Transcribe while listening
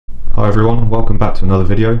Hi everyone, welcome back to another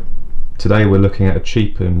video. Today we're looking at a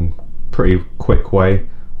cheap and pretty quick way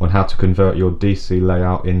on how to convert your DC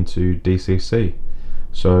layout into DCC.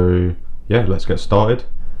 So yeah, let's get started.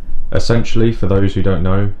 Essentially, for those who don't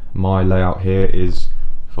know, my layout here is,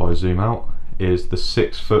 if I zoom out, is the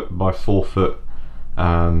 6 foot by 4 foot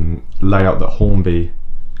layout that Hornby,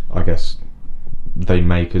 I guess, they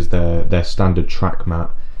make as their standard track mat.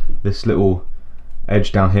 This little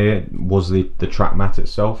edge down here was the track mat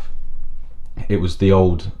itself. It was the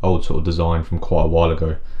old sort of design from quite a while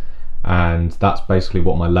ago, and that's basically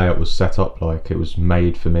what my layout was set up like. It was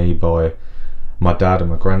made for me by my dad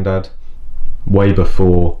and my granddad way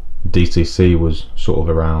before DCC was sort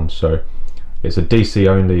of around. So it's a DC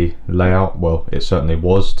only layout. Well, it certainly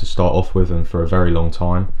was to start off with, and for a very long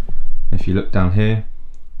time. If you look down here,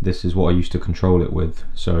 this is what I used to control it with.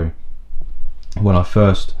 So when I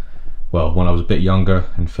was a bit younger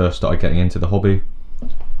and first started getting into the hobby,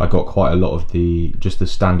 I got quite a lot of just the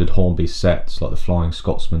standard Hornby sets, like the Flying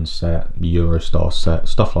Scotsman set, the Eurostar set,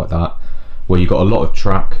 stuff like that, where you got a lot of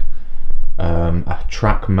track, a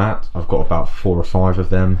track mat. I've got about 4 or 5 of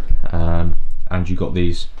them, and you got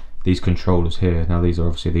these controllers here. Now these are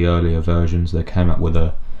obviously the earlier versions. They came out with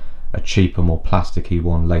a cheaper, more plasticky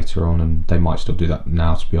one later on, and they might still do that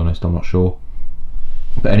now, to be honest, I'm not sure.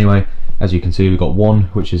 But anyway, as you can see, we've got 1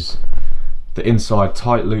 which is the inside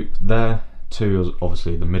tight loop there, 2 is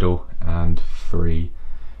obviously the middle, and 3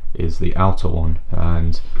 is the outer one,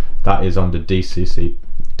 and that is under DC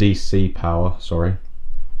power, sorry,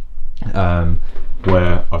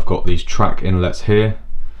 where I've got these track inlets here.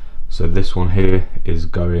 So this one here is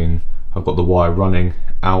going, I've got the wire running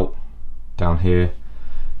out down here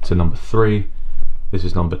to number 3. This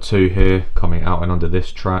is number 2 here, coming out and under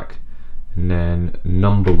this track, and then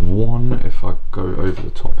number 1, if I go over the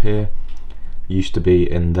top here, used to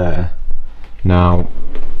be in there. Now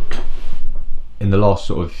in the last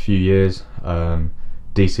sort of few years,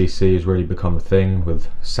 DCC has really become a thing with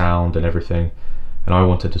sound and everything, and I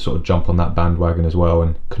wanted to sort of jump on that bandwagon as well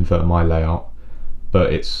and convert my layout.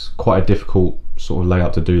 But it's quite a difficult sort of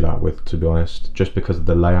layout to do that with, to be honest, just because of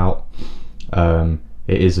the layout.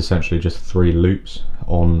 It is essentially just 3 loops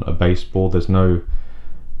on a baseboard. There's no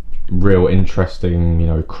real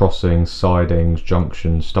interesting, crossings, sidings,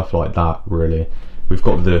 junctions, stuff like that really. We've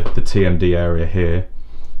got the TMD area here,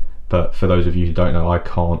 but for those of you who don't know, I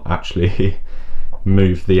can't actually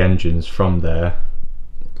move the engines from there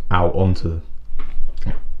out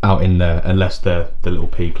in there unless they're the little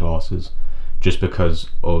P classes, just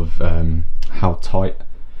because of how tight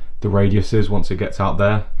the radius is once it gets out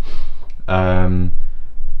there. And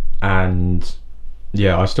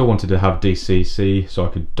yeah, I still wanted to have DCC so I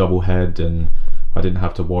could double head, and I didn't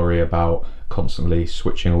have to worry about constantly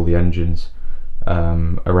switching all the engines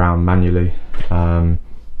around manually.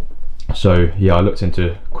 So yeah, I looked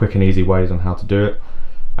into quick and easy ways on how to do it,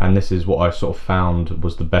 and this is what I sort of found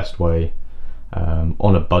was the best way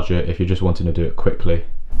on a budget if you're just wanting to do it quickly.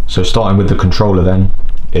 So starting with the controller then,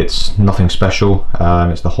 it's nothing special.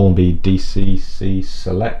 It's the Hornby DCC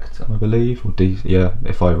Select, I believe, or yeah,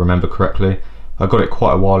 if I remember correctly. I got it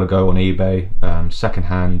quite a while ago on eBay, second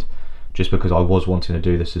hand, just because I was wanting to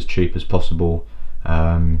do this as cheap as possible,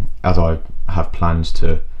 as I have plans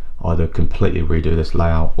to either completely redo this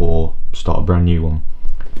layout or start a brand new one.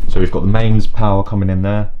 So we've got the mains power coming in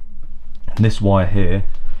there, and this wire here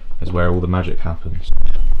is where all the magic happens.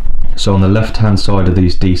 So on the left hand side of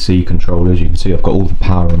these DC controllers, you can see I've got all the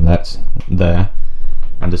power inlets there,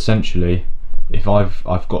 and essentially if I've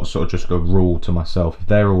got sort of just a rule to myself: if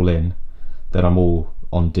they're all in, then I'm all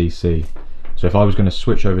on DC. So if I was going to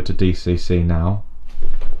switch over to DCC now,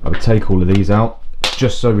 I would take all of these out,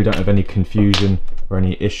 just so we don't have any confusion or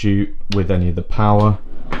any issue with any of the power,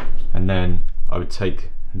 and then I would take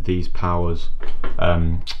these power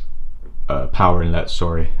inlets,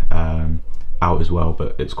 sorry, out as well,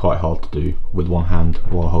 but it's quite hard to do with one hand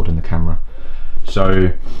while holding the camera.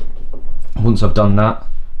 So once I've done that,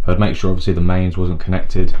 I'd make sure obviously the mains wasn't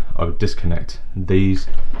connected. I would disconnect these,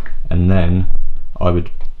 and then I would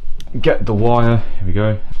get the wire. Here we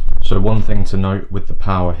go. So one thing to note with the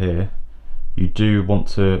power here, you do want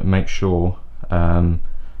to make sure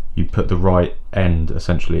you put the right end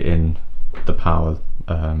essentially in the power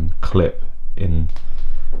clip in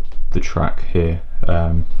the track here.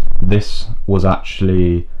 This was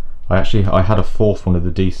actually, I had a 4th one of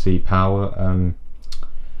the DC power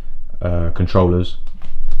controllers,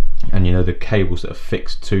 and the cables that are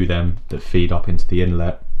fixed to them that feed up into the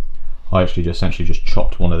inlet, I actually essentially just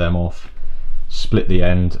chopped one of them off, split the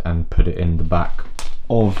end, and put it in the back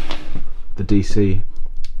of the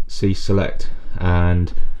DCC Select,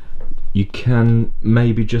 and you can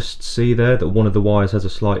maybe just see there that one of the wires has a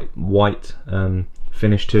slight white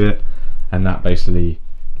finish to it, and that basically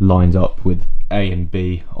lines up with A and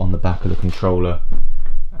B on the back of the controller,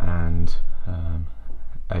 and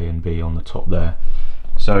A and B on the top there.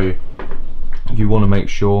 So you want to make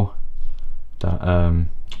sure that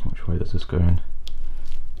which way does this go in?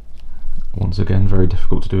 Once again, very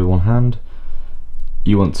difficult to do with one hand.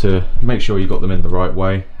 You want to make sure you got them in the right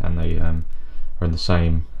way, and they are in the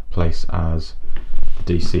same place as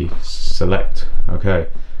the DC select. Okay,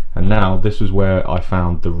 and now this is where I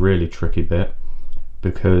found the really tricky bit,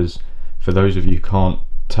 because for those of you who can't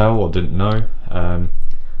tell or didn't know,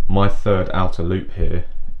 my third outer loop here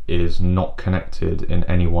is not connected in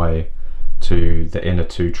any way to the inner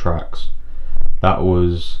two tracks. That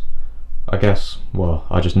was, I guess, well,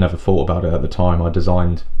 I just never thought about it at the time. I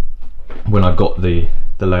designed, when I got the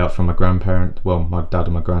layout from my grandparent, well, my dad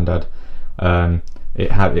and my granddad,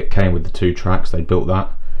 it came with the two tracks. They built that,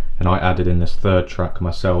 and I added in this third track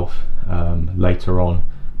myself later on,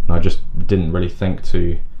 and I just didn't really think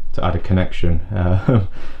to add a connection. I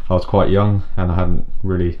was quite young and I hadn't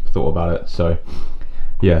really thought about it. So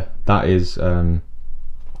yeah, that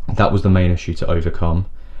was the main issue to overcome.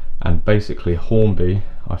 And basically Hornby,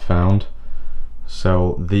 I found,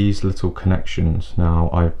 sell these little connections. Now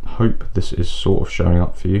I hope this is sort of showing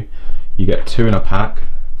up for you. You get two in a pack,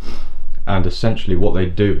 and essentially what they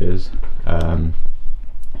do is,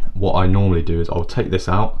 what I normally do is I'll take this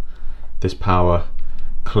out, this power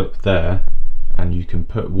clip there, and you can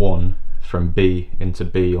put one from B into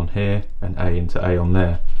B on here and A into A on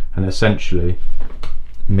there, and essentially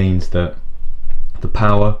means that the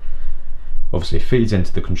power obviously feeds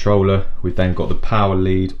into the controller. We've then got the power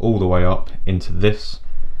lead all the way up into this,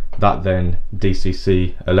 that then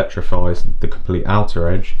DCC electrifies the complete outer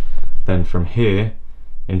edge. Then from here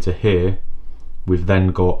into here, we've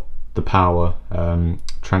then got the power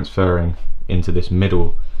transferring into this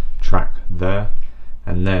middle track there,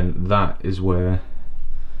 and then that is where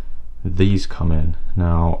these come in.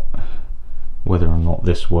 Now whether or not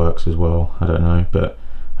this works as well, I don't know, but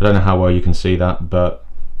I don't know how well you can see that, but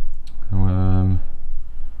come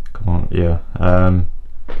on, yeah,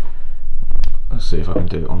 let's see if I can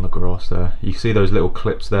do it on the grass there. You see those little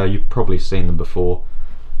clips there, you've probably seen them before.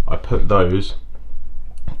 I put those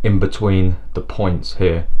in between the points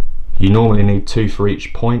here. You normally need two for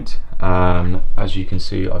each point, and as you can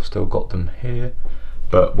see I've still got them here,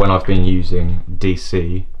 but when I've been using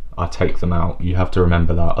DC I take them out. You have to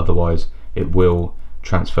remember that, otherwise it will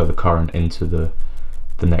transfer the current into the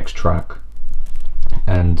next track.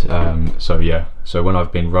 And so yeah, so when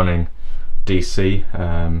I've been running DC,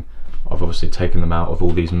 I've obviously taken them out of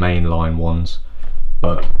all these mainline ones,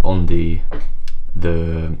 but on the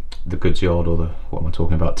goods yard, or what am I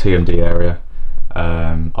talking about, TMD area,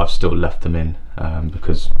 I've still left them in,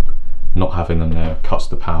 because not having them there cuts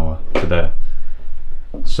the power to there.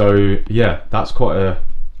 So yeah, that's quite a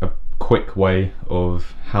quick way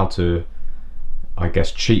of how to, I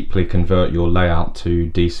guess, cheaply convert your layout to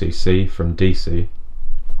DCC from DC.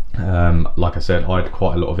 Like I said, I had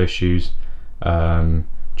quite a lot of issues.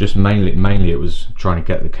 Just mainly it was trying to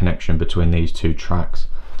get the connection between these two tracks.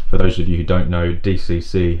 For those of you who don't know,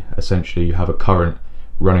 DCC, essentially you have a current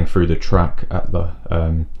running through the track at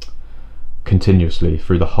the continuously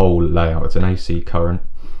through the whole layout. It's an AC current,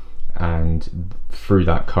 and through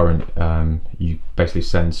that current you basically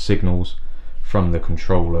send signals from the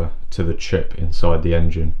controller to the chip inside the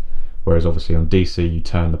engine, whereas obviously on DC you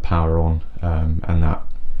turn the power on, and that,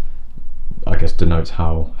 I guess, denotes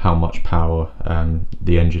how much power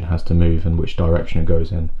the engine has to move and which direction it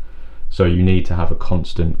goes in. So you need to have a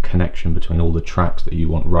constant connection between all the tracks that you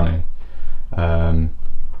want running.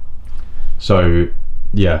 So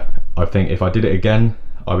yeah, I think if I did it again,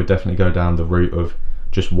 I would definitely go down the route of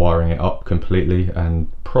just wiring it up completely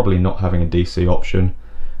and probably not having a DC option.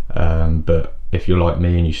 But if you're like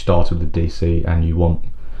me and you started with DC and you want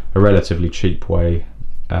a relatively cheap way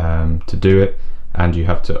to do it, and you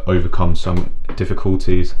have to overcome some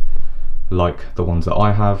difficulties like the ones that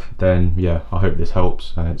I have, then yeah, I hope this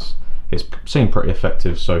helps, and it's seemed pretty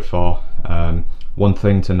effective so far. One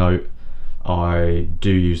thing to note, I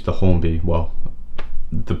do use the Hornby, well,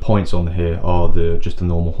 the points on here are just the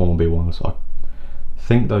normal Hornby ones. I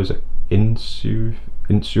think those are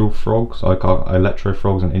insual frogs. I got electro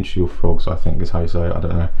frogs and insual frogs, I think is how you say it. I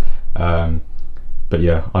don't know, but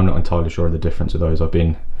yeah, I'm not entirely sure of the difference of those. I've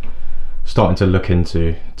been starting to look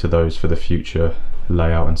into those for the future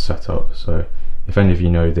layout and setup. So if any of you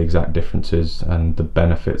know the exact differences and the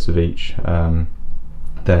benefits of each,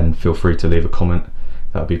 then feel free to leave a comment.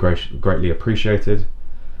 That would be greatly appreciated.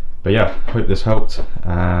 But yeah, hope this helped,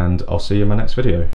 and I'll see you in my next video.